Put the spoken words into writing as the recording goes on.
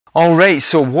Alright,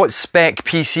 so what spec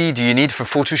PC do you need for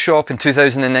Photoshop in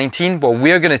 2019? Well,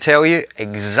 we're going to tell you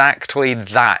exactly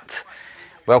that.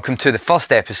 Welcome to the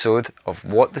first episode of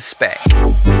What the Spec.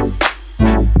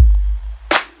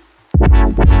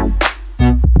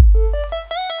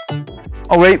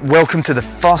 Alright, welcome to the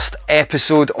first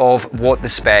episode of What the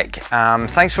Spec.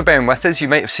 Thanks for bearing with us. You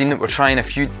might have seen that we're trying a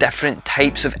few different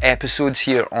types of episodes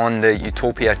here on the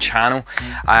Utopia channel.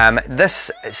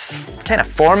 This is kind of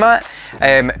format.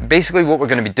 Basically what we're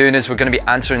going to be doing is we're going to be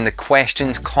answering the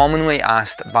questions commonly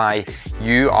asked by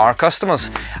you, our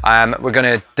customers. We're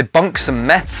going to debunk some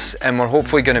myths, and we're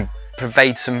hopefully going to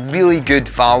provide some really good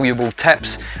valuable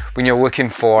tips when you're looking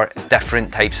for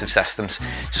different types of systems.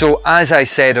 So as I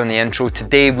said on the intro,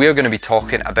 today we're going to be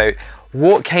talking about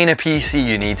what kind of PC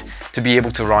you need to be able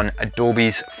to run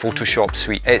Adobe's Photoshop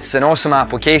suite. It's an awesome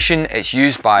application, it's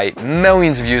used by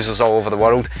millions of users all over the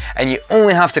world, and you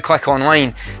only have to click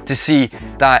online to see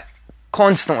that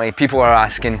constantly people are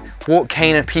asking what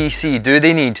kind of PC do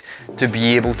they need to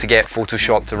be able to get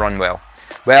Photoshop to run well.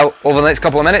 Well, over the next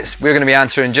couple of minutes, we're going to be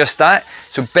answering just that,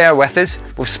 so bear with us.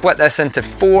 We've split this into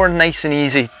 4 nice and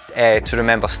easy to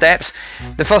remember steps.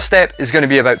 The first step is going to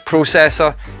be about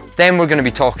processor, then we're going to be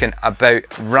talking about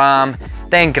RAM,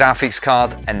 then graphics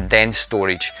card, and then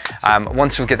storage.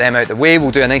 Once we get them out of the way, we'll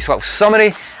do a nice little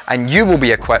summary, and you will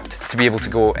be equipped to be able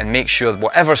to go and make sure that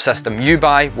whatever system you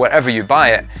buy, wherever you buy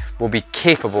it, will be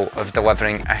capable of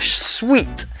delivering a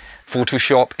sweet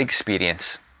Photoshop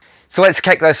experience. So let's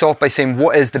kick this off by saying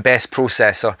what is the best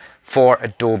processor for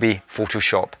Adobe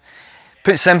Photoshop.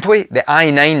 Put simply, the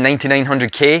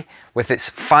i9-9900K with its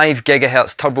 5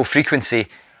 GHz turbo frequency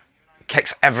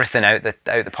kicks everything out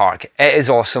the park. It is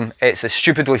awesome, it's a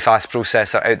stupidly fast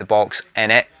processor out the box,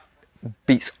 and it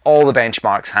beats all the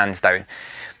benchmarks hands down.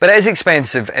 But it is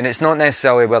expensive, and it's not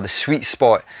necessarily where the sweet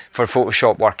spot for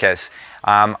Photoshop work is.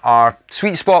 Our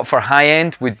sweet spot for high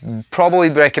end would probably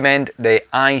recommend the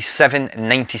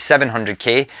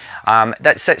i7-9700K.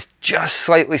 That sits just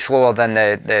slightly slower than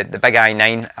the big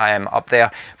i9 up there,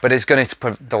 but it's going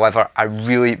to deliver a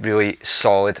really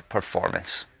solid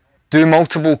performance. Do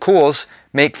multiple cores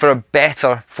make for a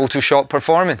better Photoshop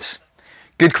performance?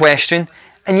 Good question,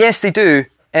 and yes they do.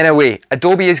 In a way,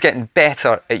 Adobe is getting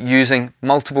better at using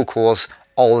multiple cores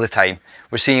all the time.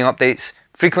 We're seeing updates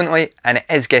frequently, and it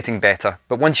is getting better.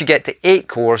 But once you get to 8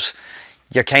 cores,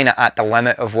 you're kind of at the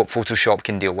limit of what Photoshop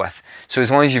can deal with. So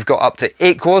as long as you've got up to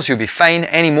 8 cores, you'll be fine.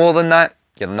 Any more than that,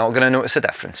 you're not going to notice a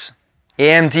difference.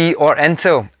 AMD or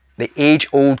Intel? The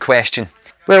age-old question.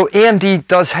 Well, AMD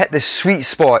does hit the sweet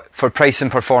spot for price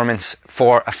and performance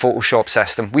for a Photoshop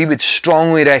system. We would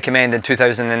strongly recommend in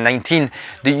 2019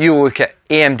 that you look at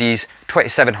AMD's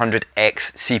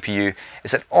 2700X CPU.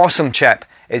 It's an awesome chip,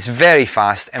 it's very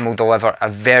fast, and will deliver a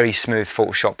very smooth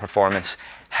Photoshop performance.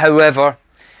 However,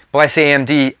 bless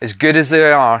AMD, as good as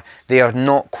they are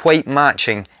not quite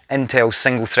matching Intel's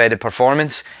single-threaded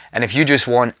performance, and if you just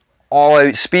want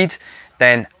all-out speed,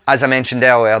 then as I mentioned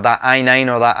earlier, that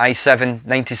i9 or that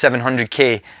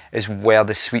i7-9700K is where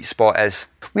the sweet spot is.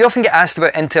 We often get asked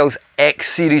about Intel's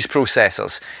X series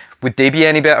processors. Would they be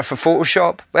any better for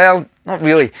Photoshop? Well, not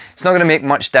really. It's not going to make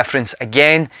much difference.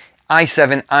 Again,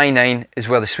 i7, i9 is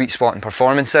where the sweet spot in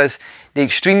performance is. The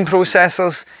extreme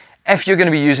processors, if you're going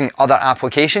to be using other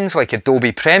applications like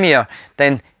Adobe Premiere,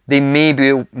 then they may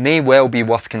well be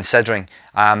worth considering.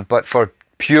 But for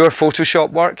pure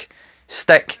Photoshop work,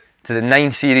 stick to the 9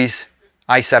 series,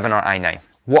 i7 or i9.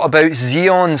 What about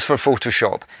Xeons for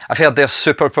Photoshop? I've heard they're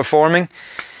super performing.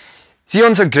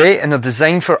 Xeons are great and they're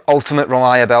designed for ultimate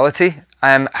reliability.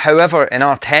 However, in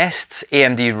our tests,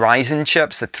 AMD Ryzen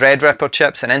chips, the Threadripper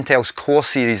chips, and Intel's Core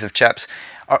series of chips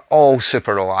are all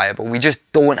super reliable. We just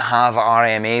don't have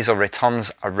RMAs or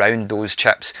returns around those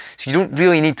chips. So you don't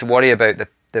really need to worry about the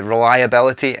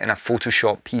reliability in a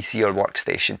Photoshop PC or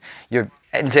workstation. Your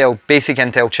basic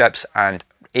Intel chips and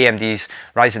AMD's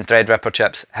Ryzen Threadripper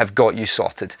chips have got you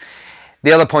sorted.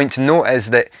 The other point to note is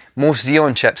that most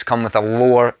Xeon chips come with a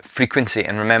lower frequency,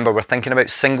 and remember, we're thinking about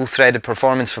single-threaded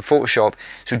performance for Photoshop,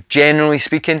 so generally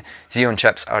speaking, Xeon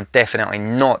chips are definitely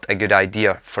not a good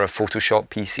idea for a Photoshop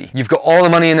PC. You've got all the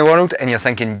money in the world and you're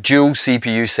thinking dual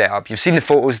CPU setup. You've seen the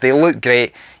photos, they look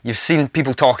great, you've seen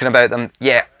people talking about them.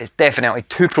 Yeah, it's definitely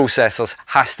 2 processors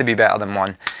has to be better than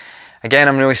 1. Again,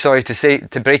 I'm really sorry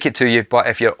to break it to you, but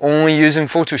if you're only using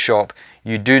Photoshop,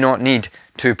 you do not need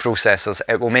 2 processors.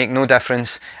 It will make no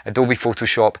difference. Adobe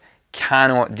Photoshop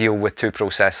cannot deal with 2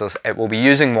 processors. It will be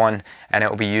using 1, and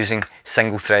it will be using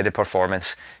single-threaded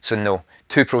performance. So no,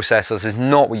 2 processors is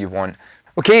not what you want.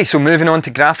 Okay, so moving on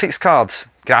to graphics cards.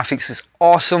 Graphics is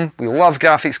awesome. We love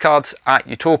graphics cards at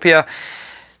Utopia.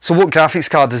 So what graphics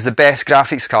card is the best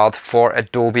graphics card for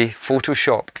Adobe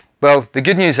Photoshop? Well, the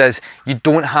good news is you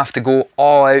don't have to go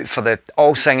all out for the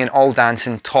all singing, all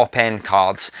dancing top end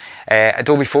cards.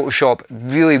 Adobe Photoshop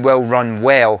really will run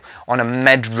well on a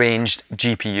mid-ranged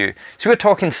GPU. So we're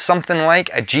talking something like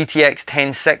a GTX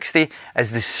 1060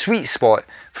 as the sweet spot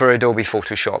for Adobe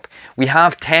Photoshop. We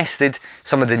have tested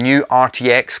some of the new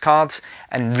RTX cards,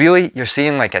 and really you're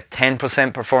seeing like a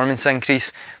 10% performance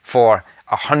increase for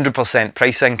a 100%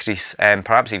 price increase,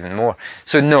 perhaps even more.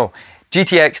 So no,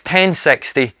 GTX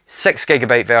 1060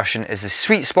 6GB version is the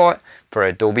sweet spot for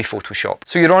Adobe Photoshop.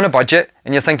 So you're on a budget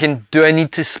and you're thinking, do I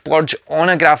need to splurge on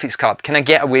a graphics card? Can I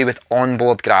get away with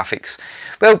onboard graphics?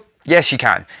 Well, yes you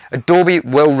can. Adobe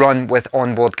will run with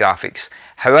onboard graphics.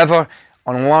 However,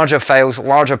 on larger files,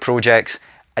 larger projects,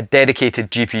 a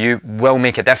dedicated GPU will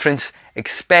make a difference,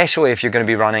 especially if you're going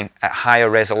to be running at higher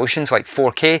resolutions like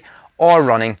 4K or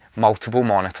running multiple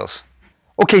monitors.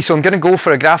 Okay, so I'm going to go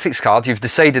for a graphics card. You've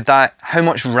decided that. How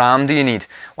much RAM do you need?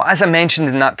 Well, as I mentioned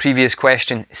in that previous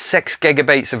question,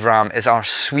 6GB of RAM is our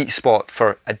sweet spot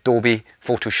for Adobe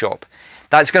Photoshop.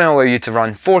 That's going to allow you to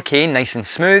run 4K nice and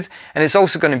smooth, and it's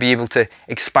also going to be able to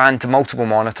expand to multiple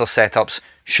monitor setups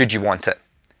should you want it.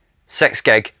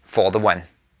 6GB for the win.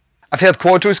 I've heard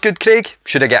Quadro's good, Craig.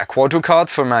 Should I get a Quadro card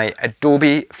for my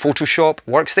Adobe Photoshop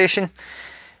workstation?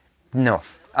 No.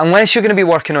 Unless you're going to be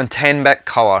working on 10-bit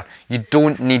color, you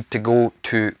don't need to go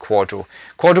to Quadro.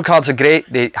 Quadro cards are great,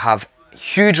 they have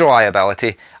huge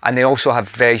reliability, and they also have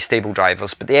very stable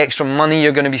drivers, but the extra money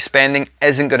you're going to be spending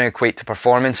isn't going to equate to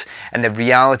performance, and the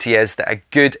reality is that a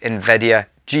good Nvidia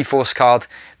GeForce card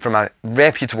from a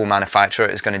reputable manufacturer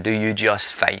is going to do you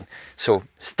just fine. So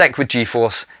stick with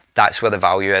GeForce, that's where the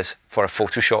value is for a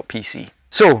Photoshop PC.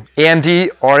 So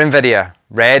AMD or Nvidia,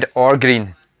 red or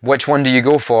green? Which one do you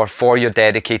go for your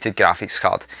dedicated graphics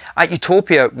card? At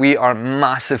Utopia, we are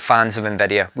massive fans of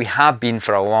Nvidia. We have been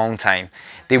for a long time.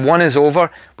 They won us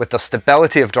over with their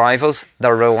stability of drivers,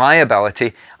 their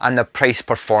reliability, and their price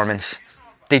performance.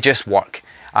 They just work.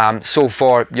 So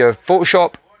for your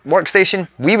Photoshop workstation,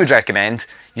 we would recommend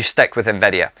you stick with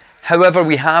Nvidia. However,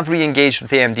 we have re-engaged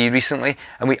with AMD recently,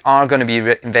 and we are going to be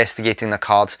investigating the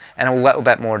cards in a little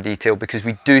bit more detail because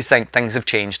we do think things have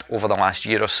changed over the last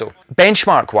year or so.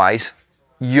 Benchmark wise,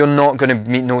 you're not going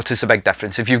to notice a big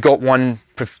difference. If you've got one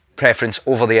preference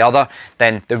over the other,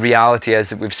 then the reality is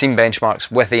that we've seen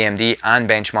benchmarks with AMD and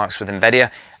benchmarks with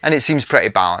Nvidia, and it seems pretty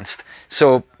balanced.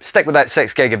 So stick with that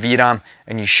 6GB of VRAM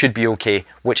and you should be okay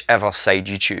whichever side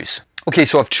you choose. Okay,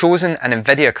 so I've chosen an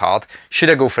Nvidia card.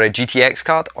 Should I go for a GTX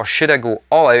card or should I go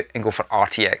all out and go for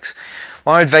RTX?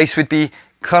 My advice would be,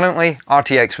 currently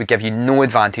RTX would give you no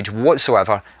advantage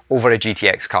whatsoever over a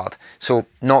GTX card, so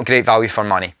not great value for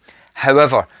money.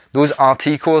 However, those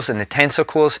RT cores and the Tensor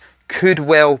cores could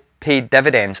well pay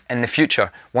dividends in the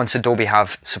future once Adobe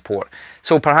have support.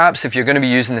 So perhaps if you're going to be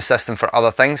using the system for other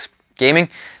things, gaming,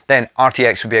 then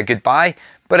RTX would be a good buy.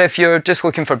 But if you're just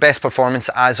looking for best performance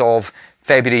as of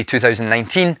February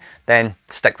 2019, then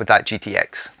stick with that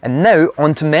GTX. And now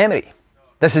onto memory.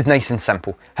 This is nice and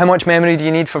simple. How much memory do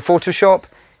you need for Photoshop?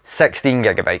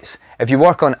 16GB. If you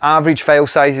work on average file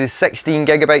sizes,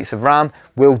 16GB of RAM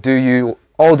will do you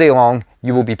all day long.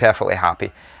 You will be perfectly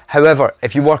happy. However,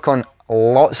 if you work on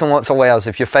lots and lots of layers,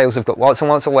 if your files have got lots and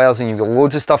lots of layers and you've got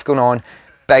loads of stuff going on,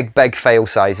 big file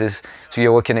sizes, so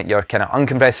you're looking at your kind of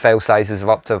uncompressed file sizes of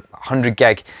up to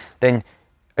 100GB, then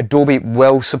Adobe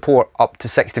will support up to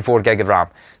 64GB of RAM.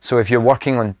 So if you're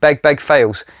working on big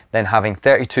files, then having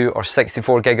 32 or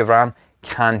 64GB of RAM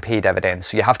can pay dividends.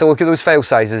 So you have to look at those file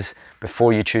sizes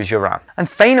before you choose your RAM. And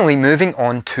finally, moving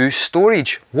on to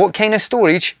storage. What kind of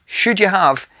storage should you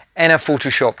have in a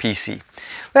Photoshop PC?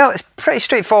 Well, it's pretty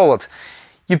straightforward.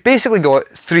 You've basically got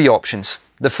three options.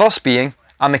 The first being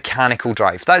a mechanical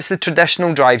drive. That's the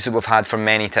traditional drives that we've had for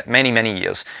many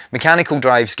years. Mechanical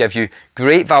drives give you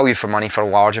great value for money for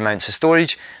large amounts of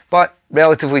storage, but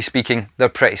relatively speaking, they're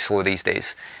pretty slow these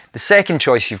days. The second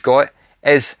choice you've got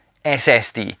is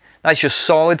SSD. That's your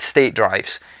solid state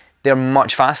drives. They're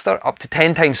much faster, up to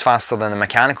 10 times faster than a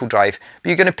mechanical drive, but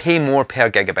you're going to pay more per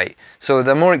gigabyte. So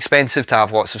they're more expensive to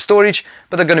have lots of storage,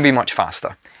 but they're going to be much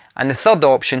faster. And the third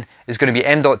option is going to be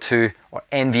M.2 or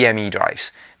NVMe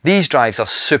drives. These drives are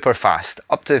super fast,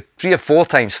 up to 3 or 4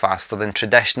 times faster than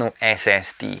traditional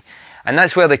SSD. And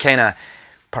that's where the kind of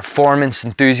performance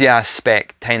enthusiast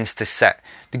spec tends to sit.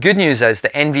 The good news is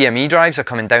that NVMe drives are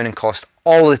coming down in cost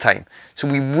all the time. So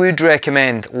we would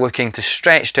recommend looking to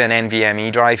stretch to an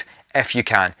NVMe drive if you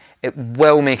can. It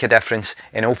will make a difference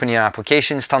in opening your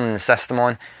applications, turning the system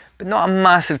on, but not a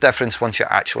massive difference once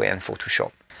you're actually in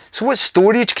Photoshop. So what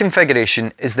storage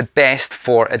configuration is the best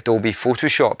for Adobe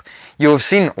Photoshop? You'll have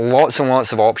seen lots and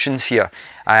lots of options here,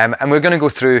 and we're going to go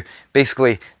through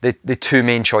basically the two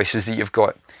main choices that you've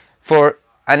got. For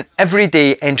an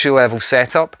everyday entry-level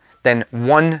setup, then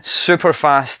one super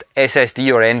fast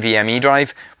SSD or NVMe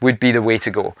drive would be the way to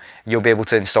go. You'll be able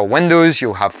to install Windows,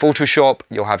 you'll have Photoshop,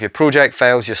 you'll have your project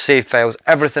files, your saved files,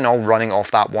 everything all running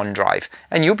off that one drive,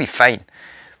 and you'll be fine.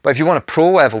 But if you want a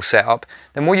pro level setup,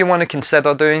 then what you want to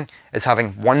consider doing is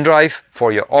having one drive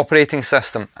for your operating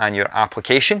system and your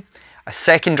application, a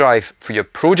second drive for your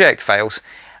project files,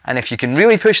 and if you can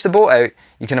really push the boat out,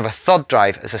 you can have a third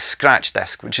drive as a scratch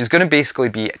disk, which is going to basically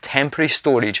be a temporary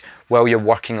storage while you're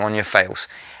working on your files.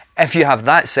 If you have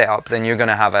that set up, then you're going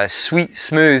to have a sweet,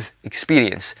 smooth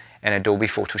experience in Adobe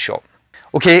Photoshop.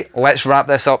 Okay, let's wrap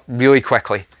this up really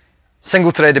quickly.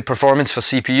 Single-threaded performance for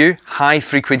CPU, high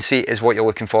frequency is what you're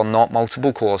looking for, not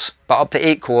multiple cores, but up to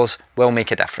 8 cores will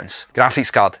make a difference.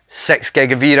 Graphics card,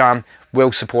 6GB of VRAM,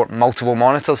 will support multiple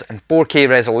monitors and 4K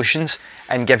resolutions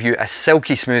and give you a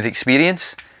silky smooth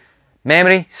experience.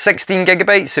 Memory,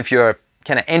 16GB if you're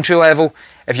kind of entry level.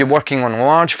 If you're working on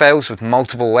large files with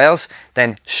multiple layers,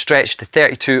 then stretch to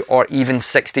 32 or even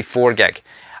 64GB.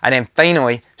 And then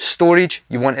finally, storage,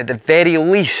 you want at the very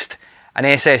least an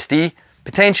SSD,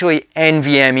 potentially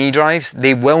NVMe drives.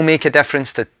 They will make a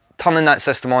difference to turning that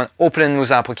system on, opening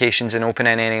those applications and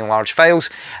opening any large files.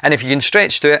 And if you can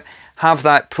stretch to it, have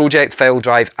that project file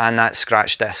drive and that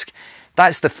scratch disk.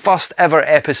 That's the first ever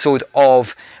episode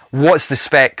of What's the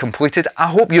Spec completed. I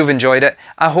hope you've enjoyed it.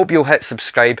 I hope you'll hit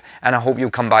subscribe and I hope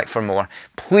you'll come back for more.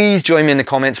 Please join me in the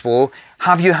comments below.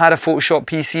 Have you had a Photoshop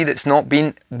PC that's not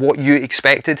been what you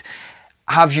expected?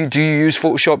 Do you use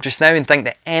Photoshop just now and think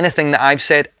that anything that I've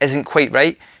said isn't quite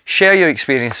right? Share your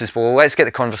experiences below. Let's get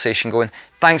the conversation going.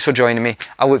 Thanks for joining me.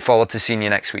 I look forward to seeing you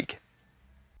next week.